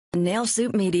Nail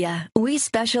Soup Media. We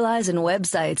specialize in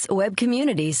websites, web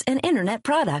communities, and internet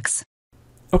products.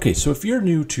 Okay, so if you're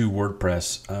new to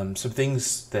WordPress, some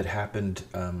things that happened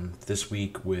this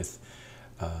week with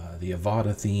the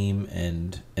Avada theme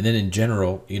and then in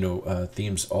general,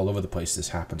 themes all over the place. This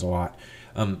happens a lot.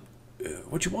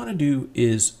 What you want to do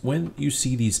is when you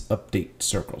see these update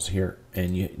circles here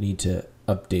and you need to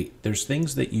update, there's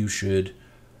things that you should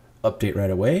update right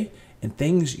away and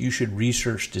things you should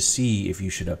research to see if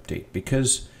you should update,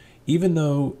 because even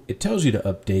though it tells you to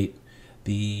update,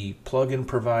 the plugin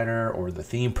provider or the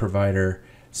theme provider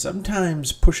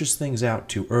sometimes pushes things out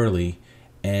too early.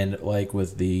 And like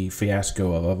with the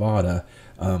fiasco of Avada,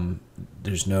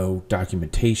 there's no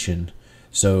documentation,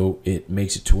 so it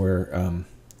makes it to where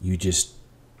you just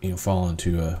fall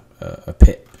into a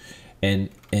pit.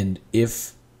 And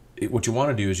if what you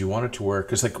want to do is you want it to work,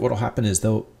 because like what'll happen is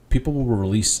people will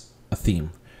release a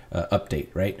theme update,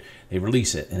 right? They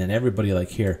release it, and then everybody like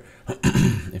here,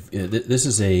 if this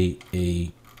is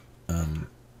an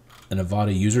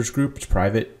Avada users group, it's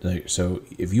private. So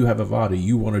if you have Avada,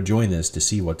 you want to join this to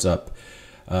see what's up,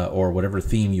 or whatever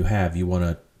theme you have, you want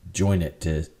to join it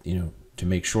to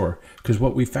make sure. Because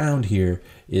what we found here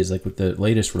is like with the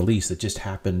latest release that just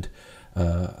happened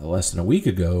less than a week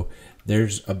ago,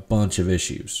 there's a bunch of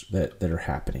issues that are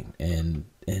happening, and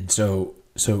so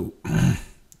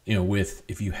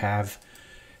if you have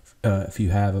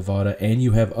Avada and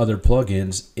you have other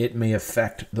plugins, it may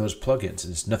affect those plugins.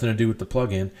 It's nothing to do with the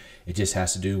plugin. It just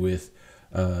has to do with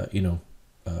a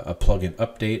plugin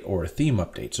update or a theme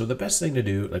update. So the best thing to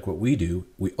do, like what we do,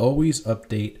 we always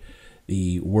update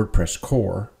the WordPress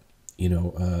core,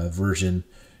 version.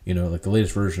 Like the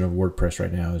latest version of WordPress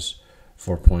right now is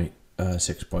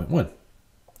 4.6.1.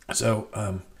 So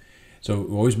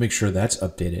we always make sure that's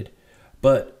updated,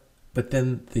 but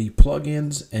then the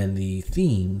plugins and the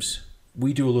themes,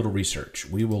 we do a little research.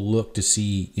 We will look to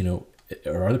see,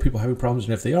 are other people having problems?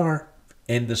 And if they are,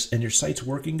 and your site's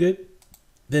working good,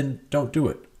 then don't do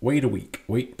it. Wait a week.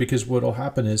 Wait, because what'll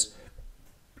happen is,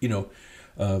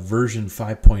 version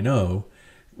 5.0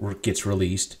 gets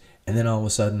released, and then all of a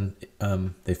sudden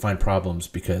they find problems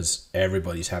because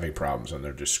everybody's having problems, and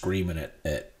they're just screaming at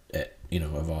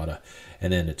Avada.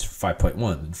 And then it's 5.1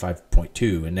 and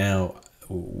 5.2, and now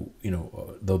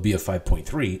there'll be a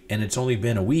 5.3, and it's only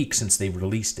been a week since they've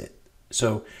released it.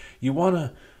 So you want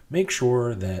to make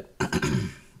sure that,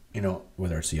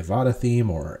 whether it's the Avada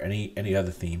theme or any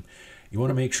other theme, you want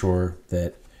to make sure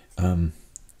that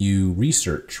you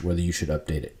research whether you should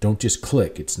update it. Don't just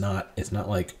click. It's not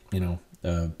like,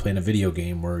 playing a video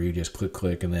game where you just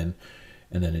click and then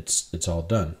it's all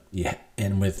done. Yeah.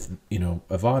 And with,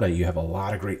 Avada, you have a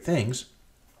lot of great things,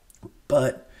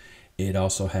 but it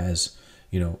also has,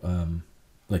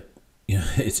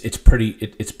 it's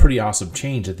pretty awesome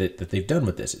change that they've done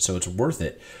with this. So it's worth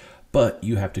it, but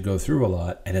you have to go through a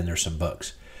lot, and then there's some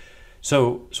bugs.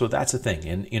 So that's the thing.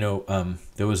 And,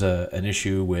 there was an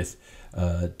issue with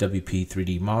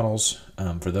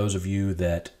WP3DModels. For those of you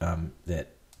that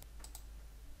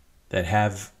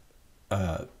have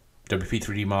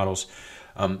WP3DModels,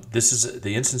 this is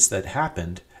the instance that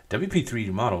happened.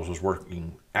 WP3DModels was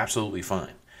working absolutely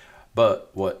fine.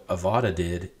 But what Avada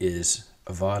did is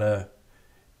Avada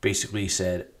basically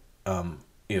said,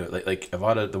 like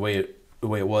Avada, the way it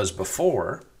was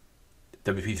before,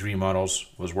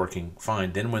 WP3DModels was working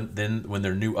fine. Then when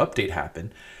their new update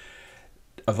happened,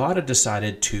 Avada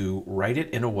decided to write it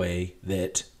in a way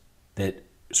that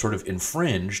sort of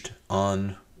infringed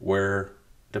on where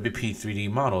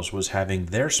WP3DModels was having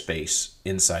their space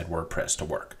inside WordPress to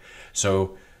work.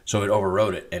 So it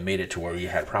overrode it and made it to where you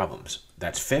had problems.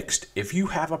 That's fixed. If you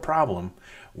have a problem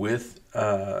with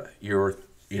your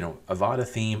Avada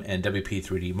theme and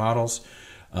WP3DModels,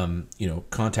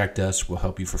 contact us. We'll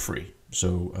help you for free.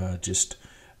 So just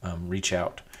reach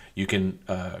out. You can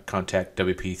contact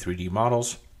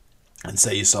WP3DModels and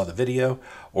say you saw the video,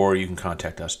 or you can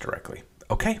contact us directly.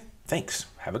 Okay, thanks.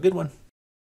 Have a good one.